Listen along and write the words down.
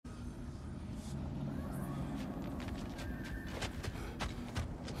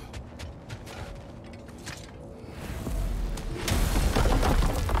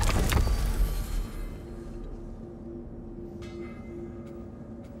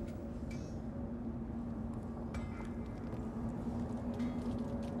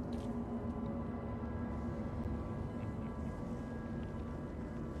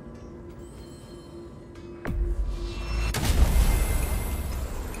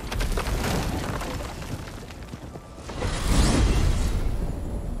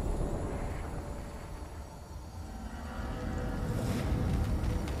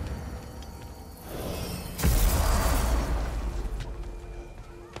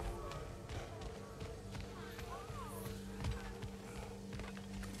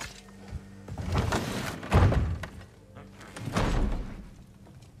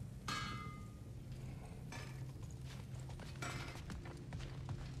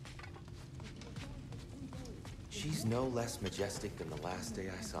She's no less majestic than the last day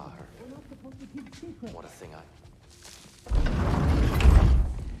I saw her. What a thing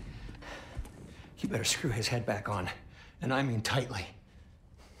You better screw his head back on, and I mean tightly.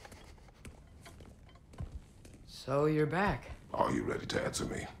 So you're back. Are you ready to answer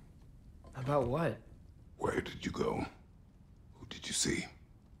me? About what? Where did you go? Who did you see?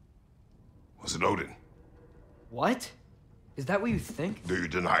 Was it Odin? What? Is that what you think? Do you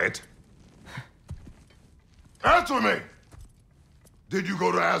deny it? Answer me! Did you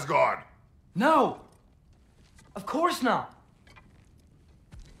go to Asgard? No! Of course not!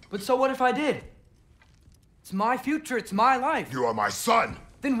 But so what if I did? It's my future, it's my life. You are my son!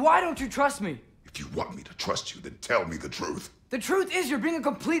 Then why don't you trust me? If you want me to trust you, then tell me the truth. The truth is you're being a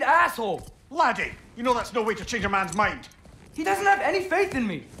complete asshole! Laddie, you know that's no way to change a man's mind. He doesn't have any faith in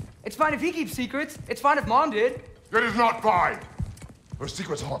me. It's fine if he keeps secrets. It's fine if Mom did. It is not fine! Her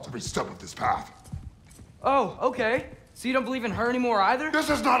secrets haunt every step of this path. Oh, okay. So you don't believe in her anymore either?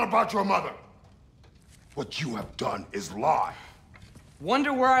 This is not about your mother! What you have done is lie.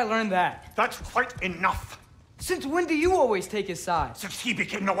 Wonder where I learned that. That's quite enough. Since when do you always take his side? Since he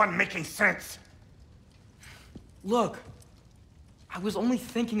became the one making sense. Look, I was only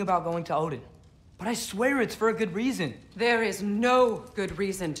thinking about going to Odin, but I swear it's for a good reason. There is no good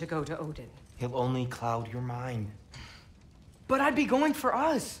reason to go to Odin. He'll only cloud your mind. But I'd be going for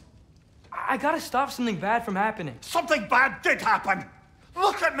us. I gotta stop something bad from happening. Something bad did happen.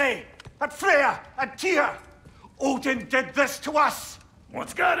 Look at me, at Freya, at Tyr. Odin did this to us.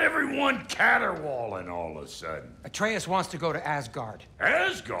 What's got everyone caterwauling all of a sudden? Atreus wants to go to Asgard.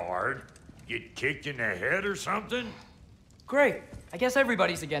 Asgard? Get kicked in the head or something? Great. I guess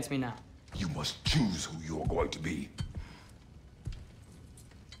everybody's against me now. You must choose who you are going to be.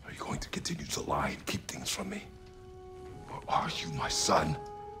 Are you going to continue to lie and keep things from me? Or are you my son?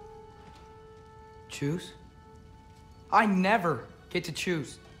 Choose? I never get to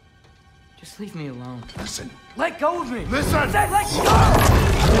choose. Just leave me alone. Listen. Let go of me! Listen! I said let go!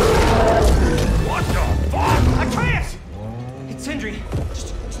 What the fuck? Atreus! It's Sindri.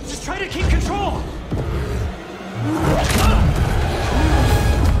 Just try to keep control.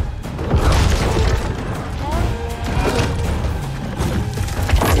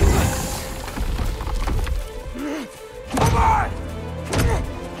 Come on!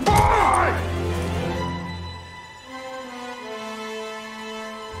 Boy!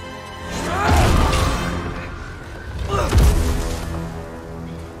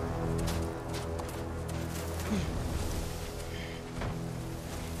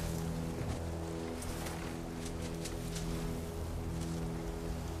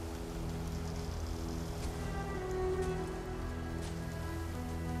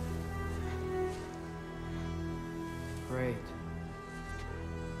 Great.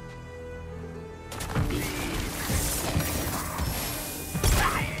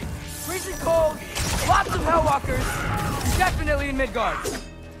 Freezing cold, lots of Hellwalkers, definitely in Midgard.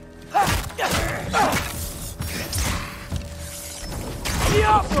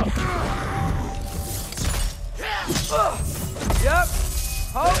 Yep,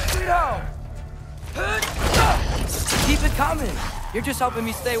 home sweet home. Keep it coming. You're just helping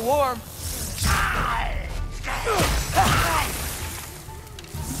me stay warm.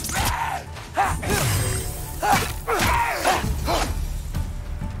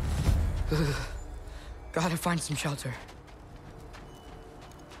 Gotta find some shelter.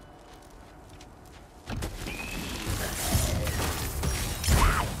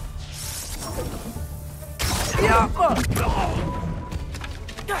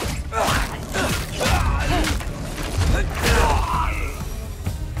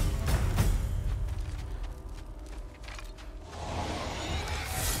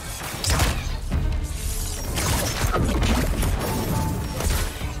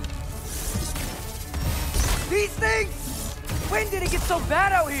 These things! When did it get so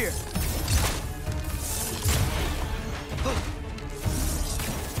bad out here?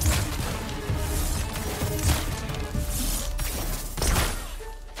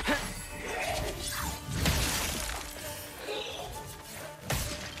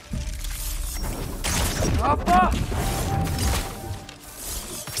 Papa!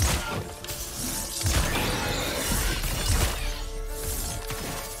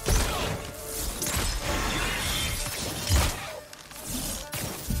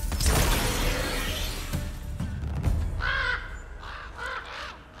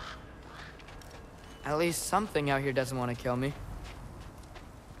 At least something out here doesn't want to kill me.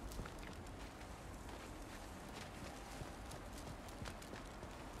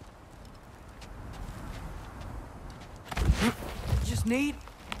 Just need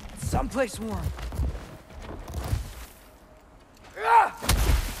someplace warm.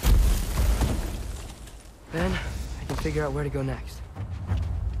 Then I can figure out where to go next.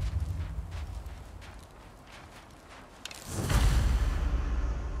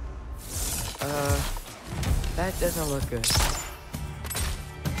 That doesn't look good.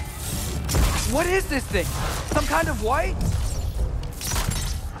 What is this thing? Some kind of white?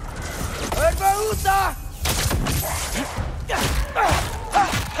 Herbaruta!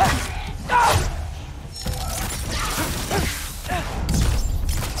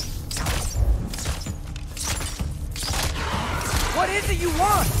 What is it you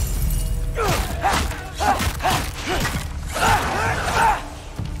want?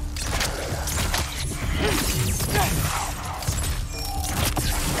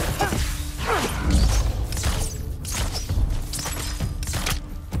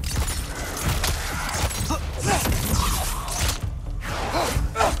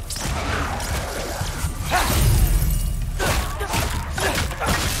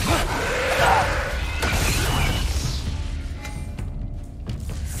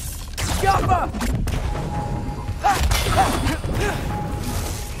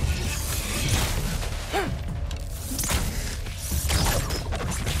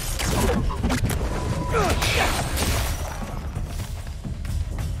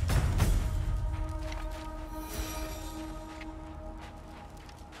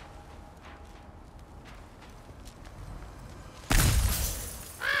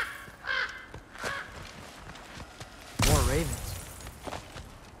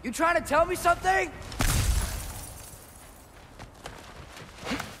 You trying to tell me something?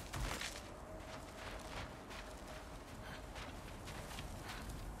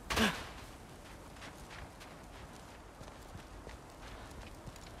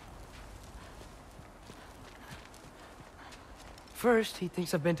 First, he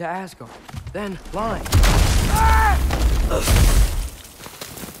thinks I've been to Asgard. Then, lying. Ah!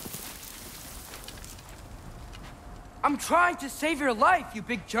 I'm trying to save your life, you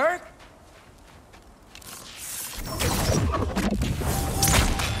big jerk!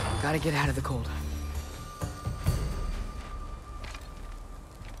 Gotta get out of the cold.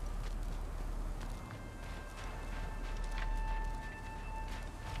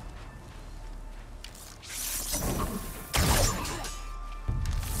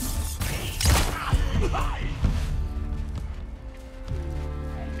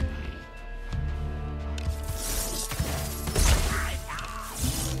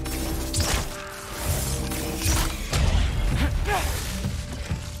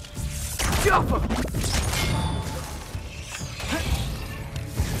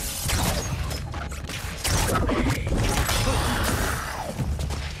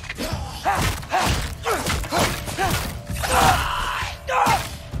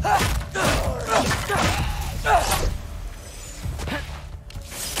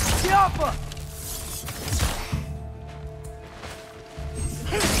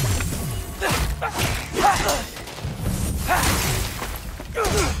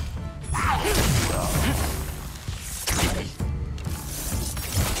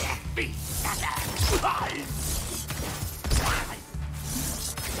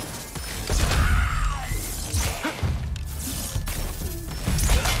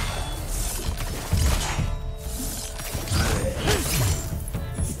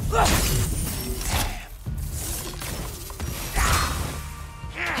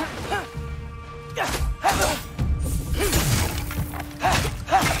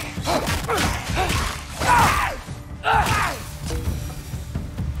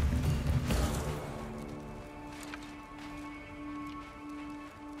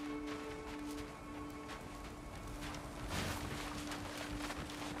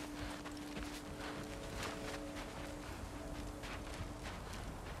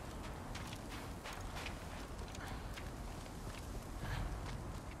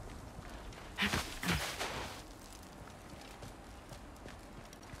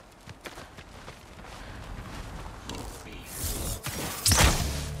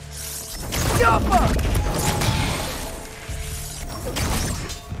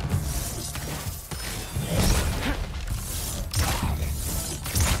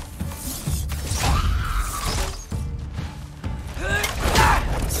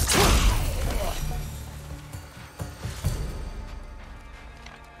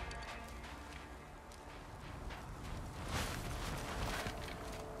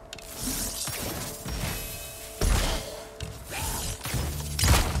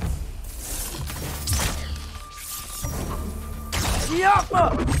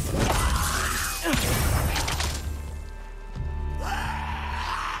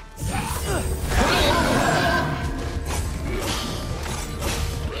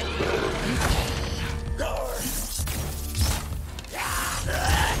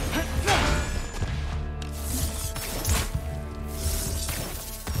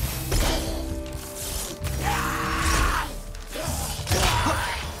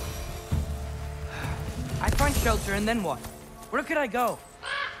 shelter, and then what? Where could I go?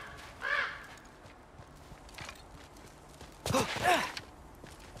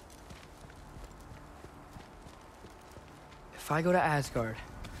 If I go to Asgard,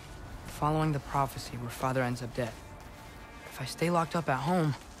 following the prophecy where Father ends up dead, if I stay locked up at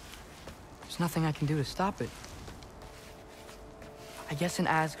home, there's nothing I can do to stop it. I guess in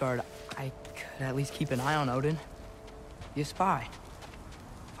Asgard, I could at least keep an eye on Odin. Be a spy.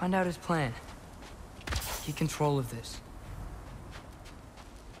 Find out his plan. Keep control of this.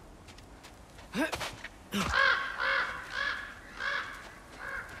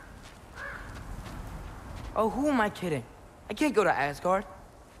 Oh, who am I kidding? I can't go to Asgard.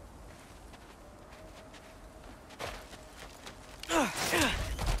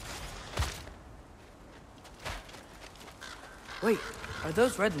 Wait, are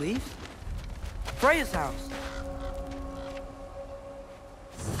those red leaves? Freya's house!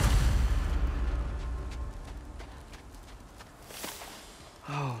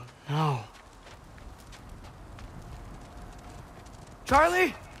 Oh, no.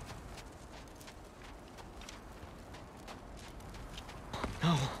 Charlie?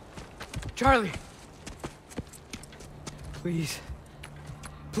 No. Charlie! Please.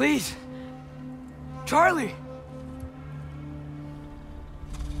 Please! Charlie!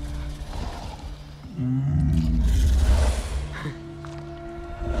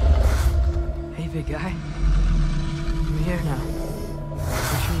 Hey, big guy. I'm here now.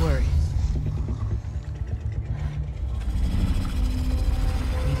 Don't you worry.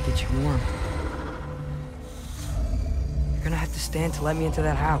 I need to get you warm. You're gonna have to stand to let me into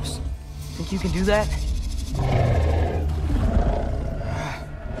that house. Think you can do that?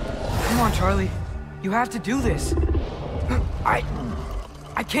 Come on, Charlie. You have to do this.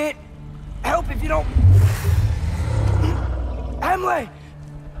 I can't help if you don't... Emily!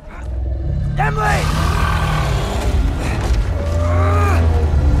 Emily!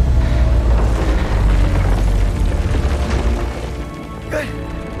 Good.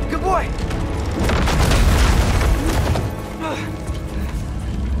 Good boy.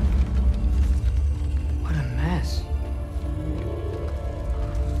 What a mess.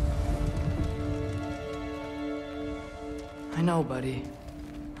 I know, buddy.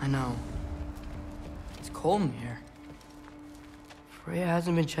 I know. It's cold in here. Freya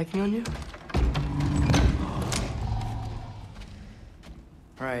hasn't been checking on you?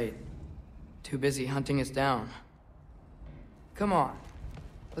 Right. Too busy hunting us down. Come on.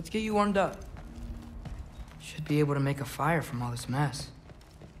 Let's get you warmed up. Should be able to make a fire from all this mess.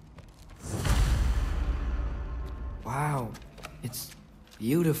 Wow. It's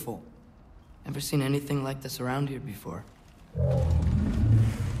beautiful. Never seen anything like this around here before.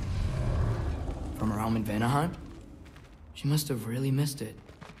 From her home in Vanaheim? She must have really missed it.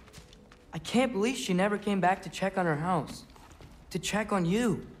 I can't believe she never came back to check on her house. To check on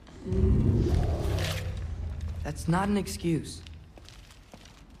you. That's not an excuse.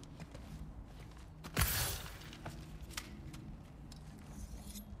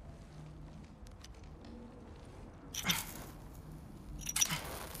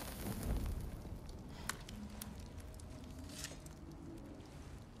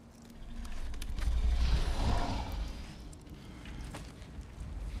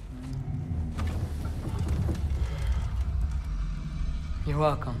 You're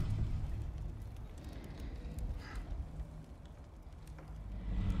welcome.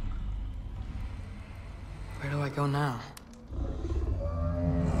 Where do I go now?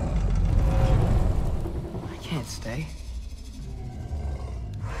 I can't stay.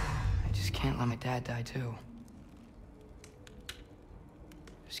 I just can't let my dad die too.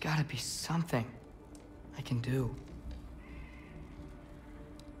 There's gotta be something I can do.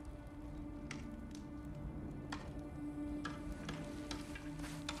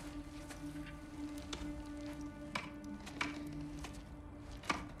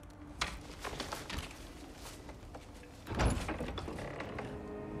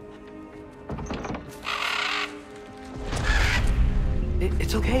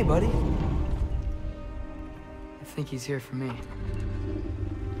 It's okay, buddy. I think he's here for me.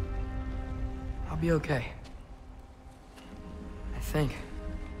 I'll be okay. I think.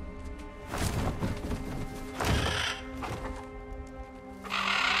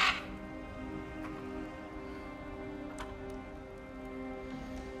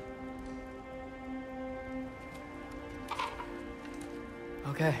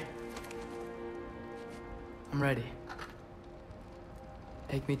 Okay. I'm ready.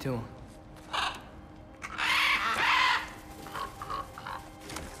 Take me to him.